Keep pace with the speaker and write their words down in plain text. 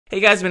Hey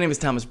guys, my name is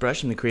Thomas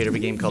Brush. I'm the creator of a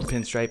game called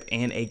Pinstripe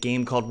and a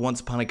game called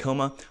Once Upon a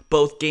Coma.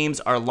 Both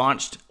games are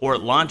launched, or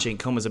launching,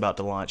 Coma's about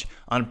to launch,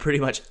 on pretty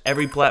much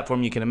every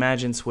platform you can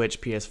imagine. Switch,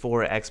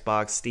 PS4,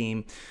 Xbox,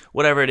 Steam,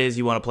 whatever it is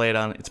you want to play it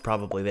on, it's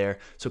probably there.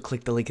 So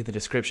click the link in the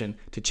description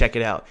to check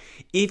it out.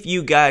 If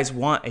you guys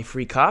want a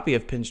free copy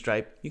of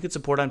Pinstripe, you could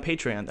support on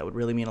Patreon. That would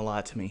really mean a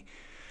lot to me.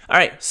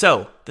 Alright,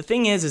 so the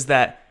thing is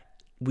that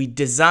we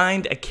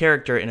designed a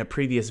character in a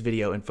previous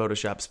video in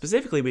Photoshop.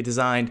 Specifically, we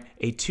designed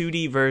a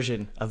 2D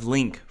version of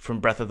Link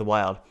from Breath of the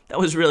Wild. That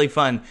was really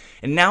fun.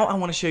 And now I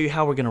want to show you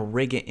how we're going to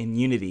rig it in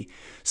Unity.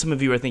 Some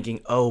of you are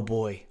thinking, oh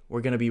boy,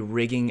 we're going to be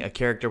rigging a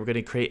character. We're going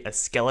to create a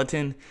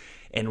skeleton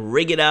and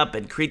rig it up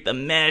and create the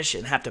mesh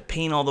and have to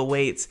paint all the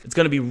weights. It's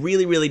going to be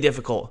really, really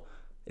difficult.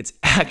 It's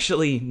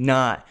actually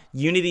not.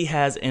 Unity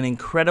has an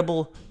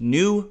incredible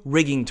new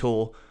rigging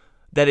tool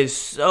that is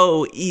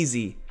so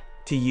easy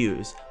to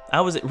use. I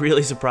was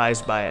really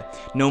surprised by it.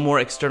 No more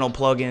external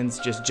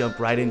plugins, just jump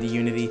right into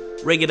Unity,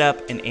 rig it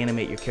up, and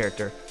animate your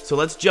character. So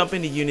let's jump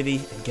into Unity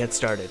and get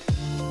started.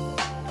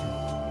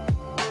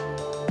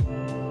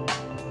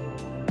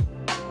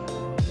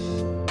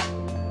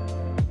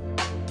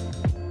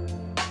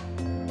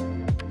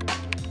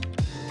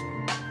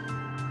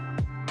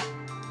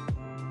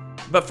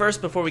 But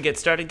first, before we get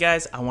started,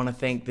 guys, I want to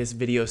thank this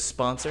video's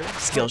sponsor,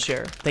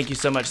 Skillshare. Thank you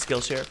so much,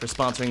 Skillshare, for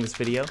sponsoring this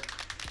video.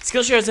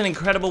 Skillshare is an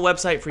incredible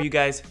website for you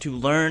guys to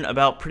learn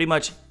about pretty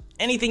much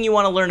anything you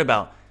want to learn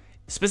about.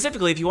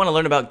 Specifically, if you want to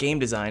learn about game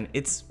design,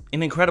 it's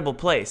an incredible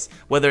place.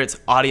 Whether it's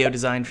audio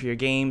design for your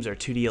games, or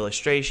 2D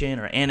illustration,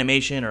 or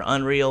animation, or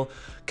Unreal,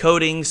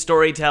 coding,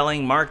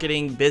 storytelling,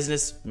 marketing,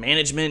 business,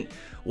 management,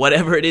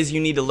 whatever it is you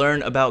need to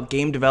learn about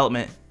game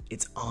development,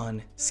 it's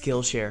on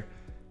Skillshare.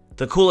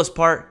 The coolest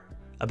part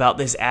about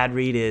this ad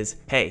read is,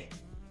 hey,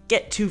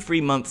 get 2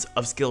 free months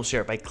of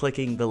Skillshare by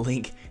clicking the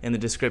link in the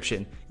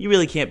description. You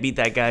really can't beat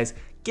that, guys.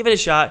 Give it a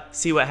shot,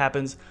 see what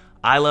happens.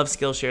 I love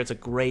Skillshare. It's a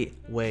great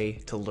way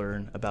to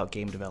learn about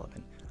game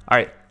development. All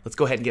right, let's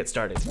go ahead and get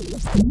started.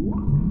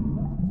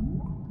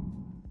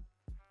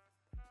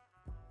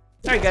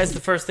 All right, guys, the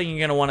first thing you're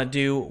going to want to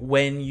do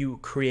when you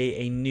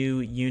create a new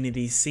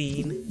Unity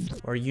scene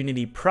or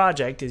Unity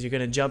project is you're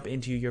going to jump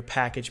into your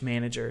package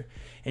manager,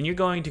 and you're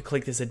going to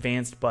click this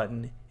advanced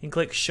button and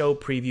click show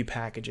preview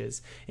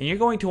packages. And you're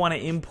going to want to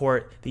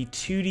import the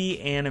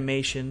 2D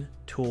animation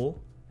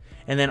tool,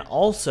 and then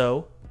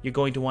also you're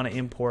going to want to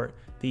import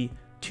the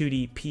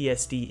 2D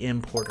PSD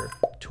importer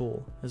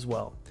tool as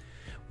well.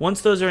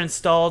 Once those are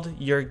installed,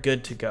 you're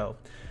good to go.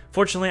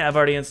 Fortunately, I've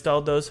already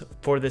installed those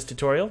for this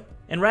tutorial.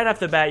 And right off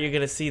the bat, you're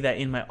going to see that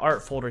in my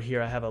art folder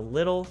here, I have a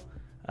little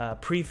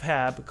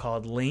prefab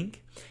called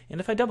Link.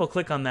 And if I double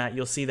click on that,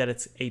 you'll see that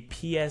it's a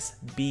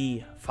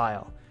PSB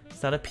file.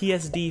 It's not a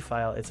PSD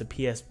file, it's a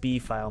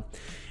PSB file.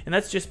 And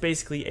that's just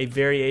basically a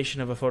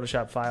variation of a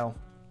Photoshop file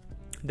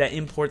that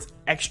imports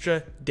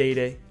extra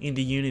data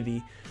into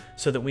Unity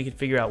so that we can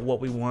figure out what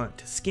we want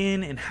to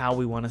skin and how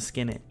we want to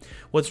skin it.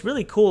 What's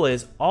really cool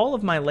is all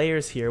of my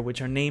layers here,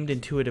 which are named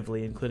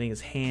intuitively, including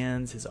his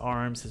hands, his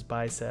arms, his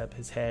bicep,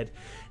 his head,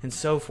 and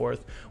so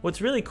forth.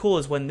 What's really cool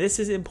is when this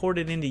is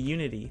imported into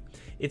Unity,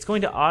 it's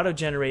going to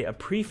auto-generate a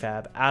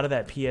prefab out of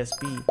that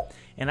PSB,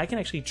 and I can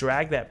actually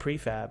drag that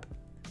prefab,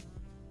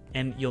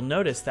 and you'll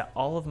notice that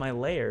all of my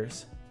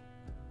layers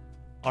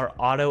are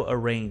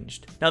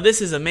auto-arranged. Now this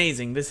is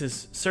amazing. This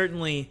is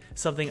certainly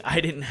something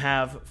I didn't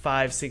have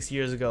 5-6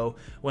 years ago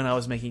when I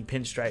was making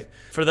Pinstripe.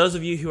 For those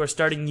of you who are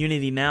starting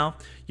Unity now,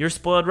 you're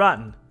spoiled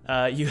rotten.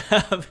 You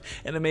have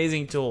an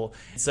amazing tool.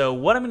 So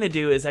what I'm going to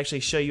do is actually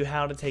show you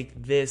how to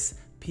take this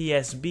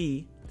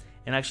PSB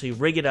and actually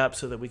rig it up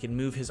so that we can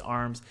move his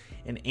arms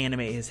and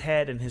animate his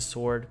head and his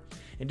sword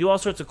and do all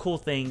sorts of cool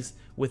things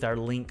with our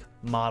Link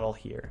model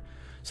here.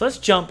 So let's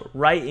jump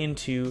right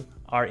into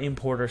our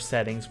importer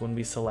settings when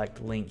we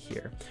select Link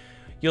here.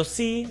 You'll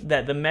see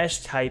that the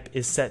mesh type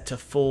is set to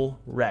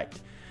full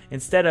rect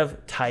instead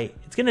of tight.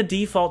 It's going to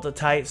default to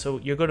tight, so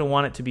you're going to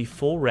want it to be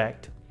full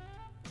rect.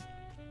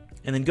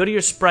 And then go to your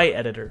sprite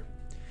editor,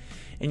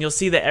 and you'll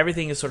see that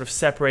everything is sort of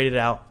separated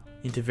out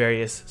into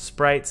various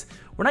sprites.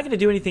 We're not going to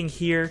do anything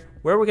here.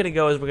 Where we're going to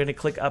go is we're going to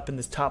click up in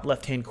this top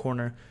left-hand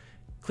corner,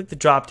 click the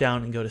drop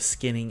down, and go to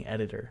Skinning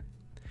Editor.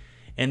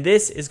 And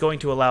this is going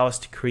to allow us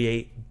to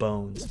create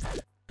bones.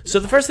 So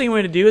the first thing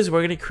we're going to do is we're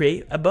going to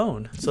create a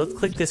bone. So let's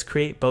click this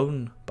Create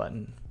Bone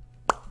button.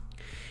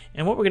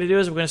 And what we're going to do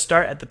is we're going to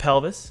start at the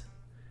pelvis,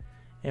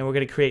 and we're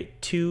going to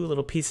create 2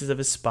 little pieces of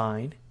his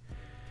spine.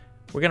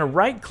 We're going to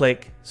right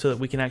click so that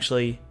we can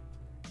actually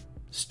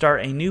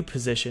start a new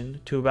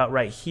position to about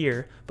right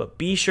here, but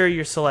be sure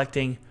you're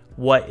selecting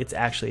what it's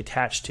actually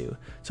attached to.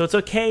 So it's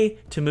okay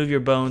to move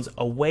your bones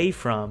away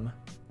from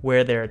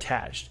where they're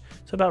attached.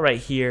 So about right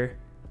here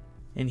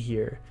and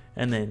here,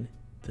 and then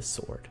the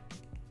sword.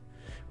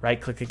 Right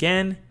click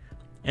again,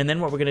 and then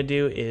what we're going to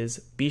do is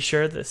be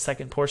sure the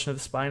second portion of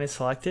the spine is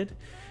selected,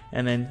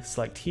 and then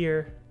select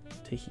here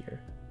to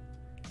here.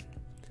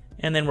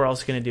 And then we're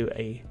also going to do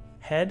a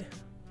head,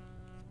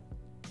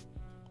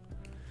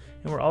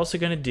 and we're also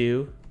going to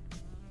do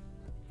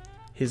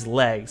his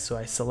legs. So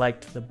I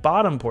select the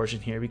bottom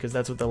portion here because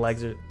that's what the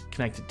legs are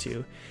connected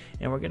to.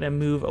 And we're going to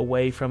move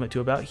away from it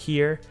to about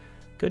here,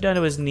 go down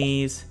to his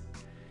knees,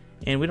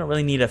 and we don't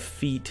really need a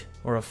feet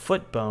or a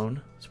foot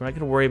bone, so we're not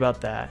going to worry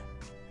about that.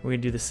 We're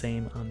going to do the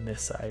same on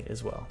this side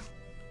as well.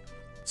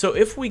 So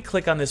if we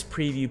click on this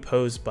preview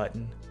pose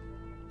button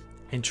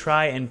and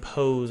try and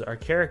pose our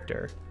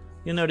character,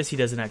 you'll notice he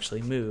doesn't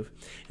actually move.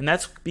 And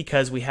that's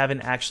because we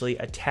haven't actually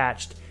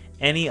attached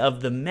any of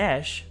the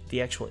mesh,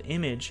 the actual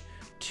image,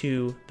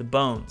 to the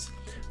bones.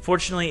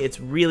 Fortunately, it's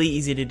really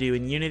easy to do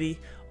in Unity.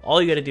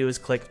 All you got to do is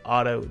click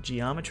Auto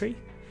Geometry.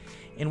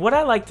 And what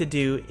I like to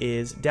do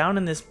is down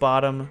in this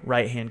bottom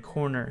right hand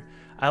corner,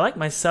 I like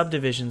my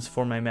subdivisions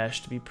for my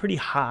mesh to be pretty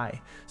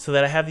high so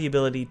that I have the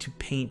ability to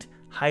paint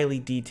highly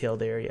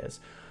detailed areas.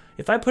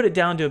 If I put it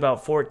down to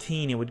about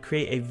 14, it would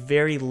create a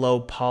very low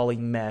poly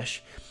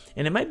mesh,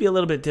 and it might be a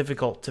little bit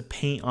difficult to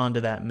paint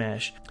onto that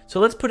mesh. So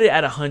let's put it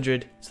at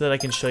 100 so that I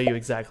can show you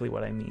exactly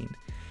what I mean.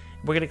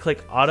 We're going to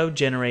click Auto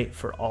Generate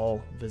for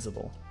all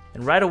visible.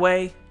 And right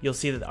away, you'll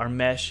see that our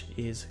mesh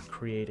is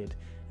created.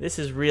 This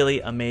is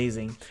really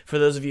amazing. For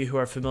those of you who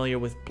are familiar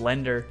with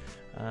Blender,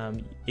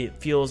 it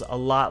feels a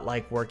lot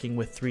like working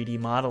with 3D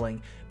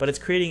modeling, but it's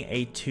creating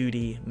a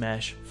 2D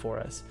mesh for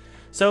us.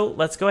 So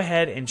let's go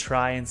ahead and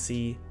try and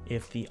see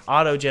if the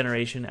auto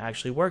generation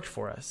actually worked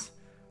for us.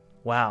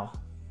 Wow,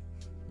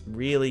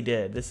 really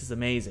did. This is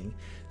amazing.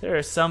 There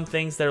are some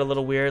things that are a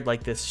little weird,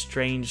 like this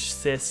strange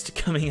cyst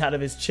coming out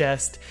of his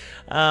chest.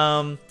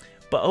 But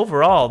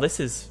overall, this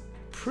is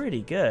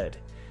pretty good.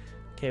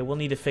 Okay, we'll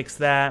need to fix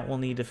that. We'll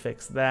need to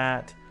fix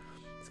that.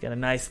 It's got a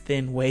nice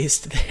thin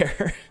waist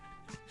there.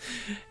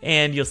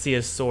 And you'll see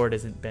his sword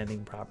isn't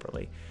bending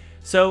properly.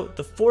 So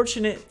the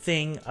fortunate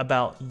thing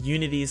about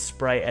Unity's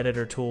sprite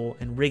editor tool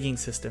and rigging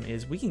system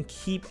is we can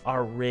keep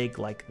our rig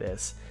like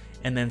this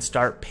and then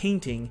start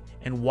painting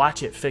and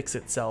watch it fix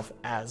itself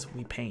as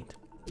we paint.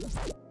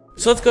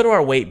 So let's go to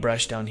our weight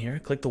brush down here,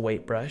 click the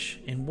weight brush,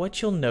 and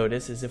what you'll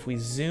notice is if we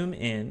zoom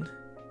in,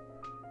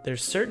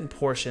 there's certain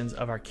portions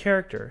of our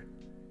character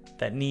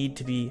that need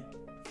to be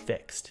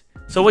fixed.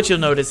 So what you'll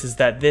notice is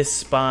that this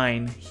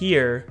spine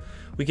here,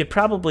 we could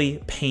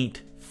probably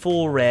paint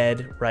full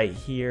red right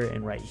here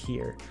and right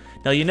here.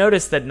 Now you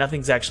notice that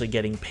nothing's actually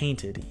getting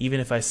painted. Even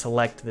if I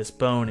select this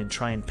bone and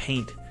try and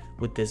paint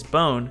with this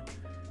bone,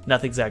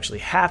 nothing's actually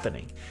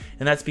happening.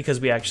 And that's because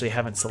we actually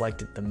haven't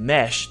selected the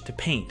mesh to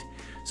paint.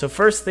 So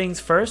first things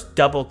first,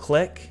 double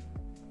click,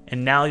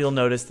 and now you'll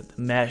notice that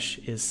the mesh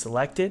is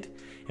selected,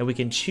 and we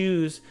can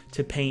choose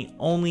to paint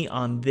only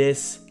on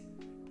this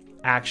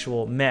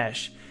actual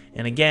mesh.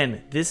 And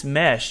again, this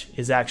mesh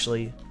is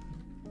actually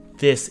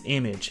this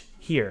image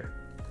here,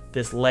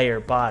 this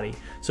layer body.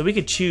 So we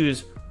could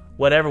choose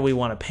whatever we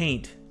want to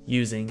paint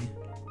using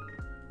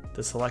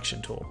the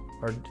selection tool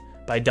or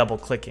by double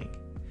clicking.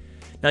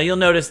 Now you'll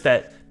notice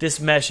that this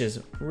mesh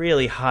is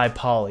really high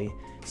poly.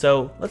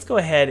 So let's go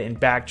ahead and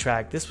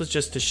backtrack. This was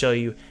just to show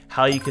you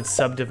how you could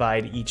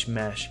subdivide each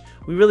mesh.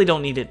 We really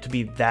don't need it to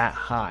be that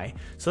high.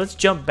 So let's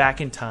jump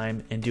back in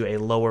time and do a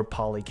lower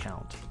poly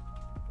count.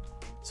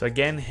 So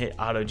again, hit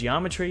Auto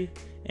Geometry,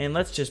 and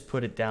let's just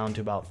put it down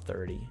to about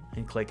 30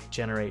 and click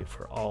Generate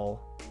for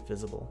all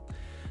visible.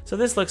 So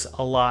this looks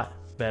a lot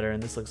better,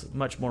 and this looks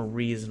much more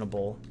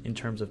reasonable in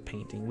terms of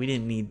painting. We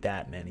didn't need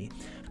that many.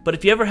 But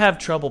if you ever have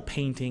trouble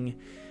painting,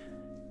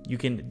 you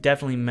can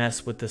definitely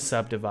mess with the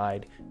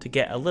subdivide to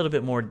get a little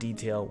bit more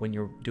detail when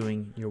you're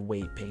doing your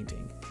weight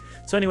painting.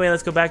 So anyway,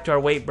 let's go back to our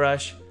weight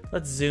brush.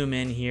 Let's zoom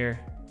in here,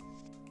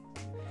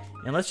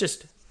 and let's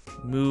just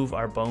move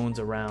our bones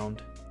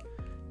around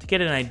to get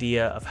an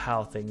idea of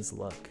how things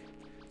look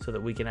so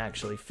that we can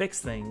actually fix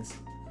things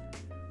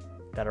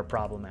that are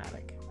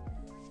problematic.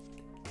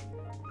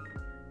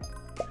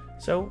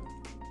 So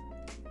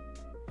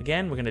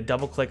again, we're going to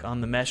double click on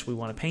the mesh we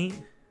want to paint,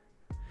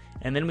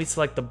 and then we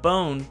select the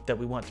bone that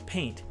we want to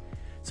paint.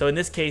 So in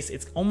this case,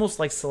 it's almost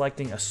like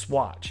selecting a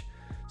swatch.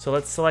 So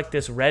let's select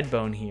this red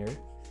bone here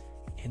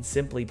and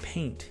simply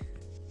paint.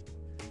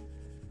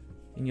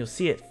 And you'll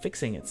see it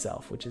fixing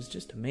itself, which is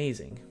just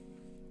amazing.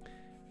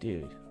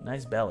 Dude,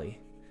 nice belly.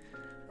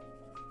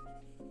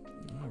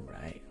 All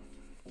right.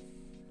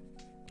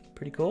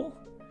 Pretty cool.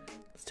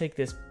 Let's take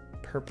this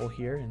purple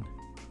here and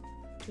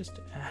just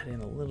add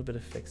in a little bit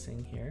of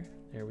fixing here.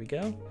 There we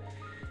go.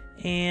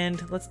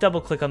 And let's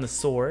double click on the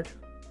sword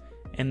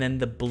and then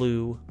the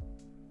blue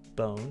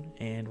bone,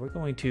 and we're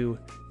going to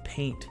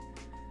paint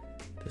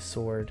the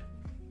sword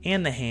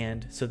and the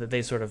hand so that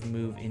they sort of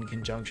move in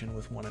conjunction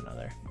with one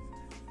another.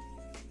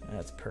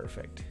 That's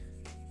perfect.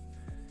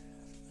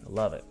 I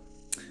love it.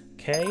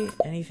 Okay,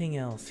 anything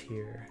else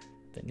here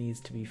that needs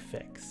to be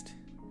fixed?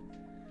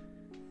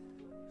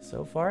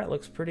 So far it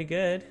looks pretty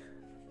good.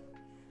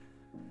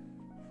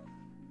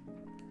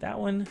 That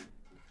one,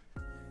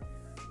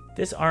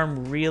 this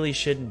arm really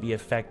shouldn't be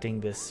affecting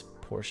this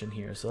portion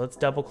here. So let's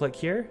double click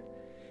here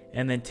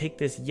and then take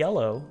this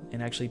yellow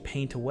and actually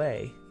paint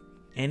away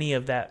any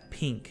of that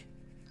pink.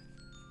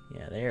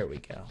 Yeah, there we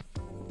go.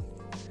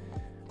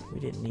 We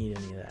didn't need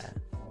any of that.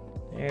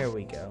 There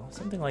we go,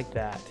 something like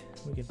that.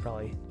 We could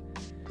probably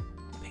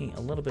paint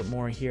a little bit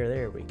more here.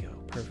 There we go.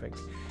 Perfect.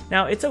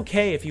 Now, it's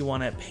okay if you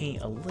want to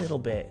paint a little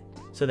bit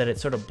so that it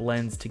sort of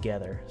blends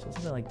together. So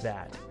something like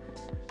that.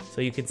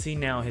 So you can see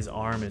now his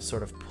arm is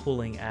sort of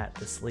pulling at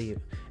the sleeve,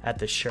 at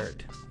the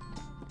shirt.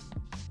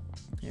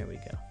 There we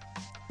go.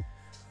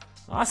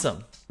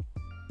 Awesome.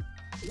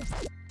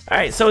 All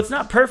right, so it's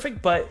not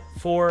perfect, but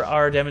for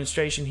our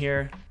demonstration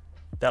here,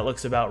 that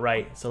looks about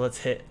right. So let's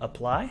hit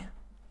apply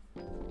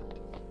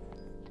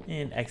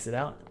and exit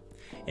out.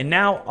 And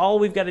now all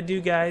we've got to do,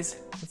 guys,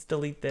 let's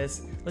delete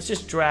this. Let's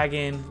just drag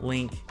in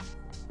Link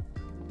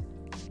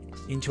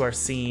into our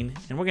scene,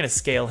 and we're going to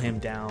scale him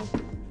down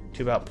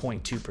to about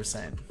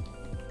 0.2%.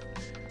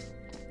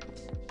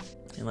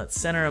 And let's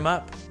center him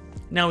up.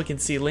 Now we can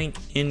see Link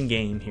in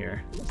game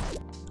here.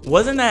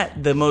 Wasn't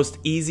that the most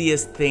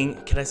easiest thing?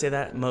 Can I say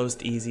that?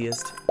 Most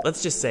easiest?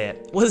 Let's just say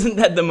it. Wasn't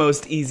that the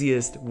most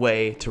easiest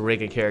way to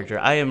rig a character?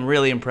 I am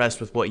really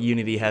impressed with what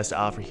Unity has to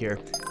offer here.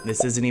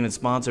 This isn't even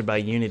sponsored by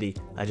Unity.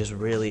 I just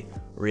really,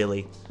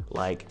 really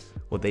like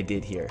what they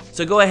did here.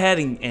 So go ahead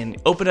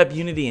and open up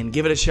Unity and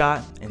give it a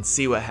shot and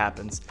see what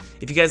happens.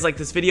 If you guys like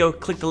this video,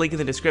 click the link in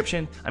the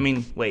description. I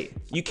mean, wait,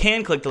 you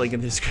can click the link in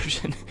the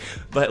description,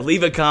 but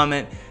leave a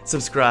comment,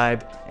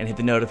 subscribe, and hit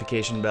the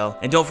notification bell.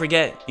 And don't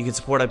forget, you can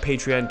support on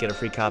Patreon, get a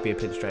free copy of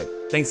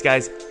Pinstripe. Thanks,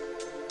 guys.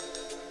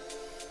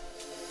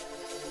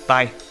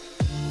 Bye.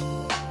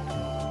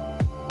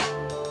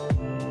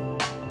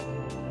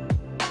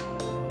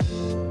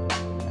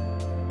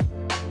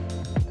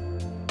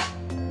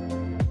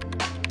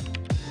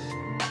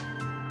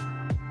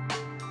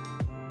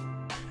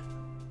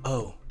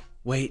 Oh,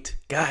 wait,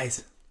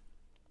 guys,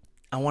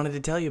 I wanted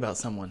to tell you about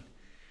someone.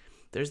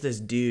 There's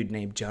this dude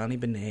named Johnny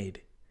Benade.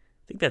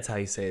 I think that's how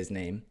you say his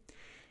name.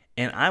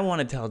 And I want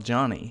to tell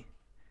Johnny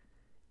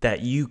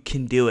that you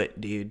can do it,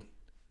 dude.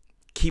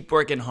 Keep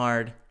working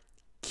hard.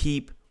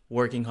 Keep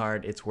working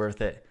hard. It's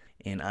worth it.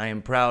 And I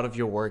am proud of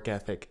your work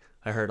ethic.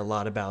 I heard a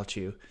lot about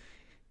you.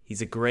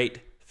 He's a great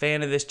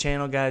fan of this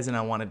channel, guys, and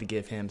I wanted to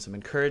give him some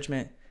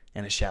encouragement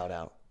and a shout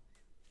out.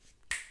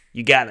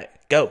 You got it.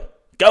 Go.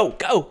 Go,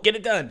 go, get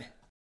it done.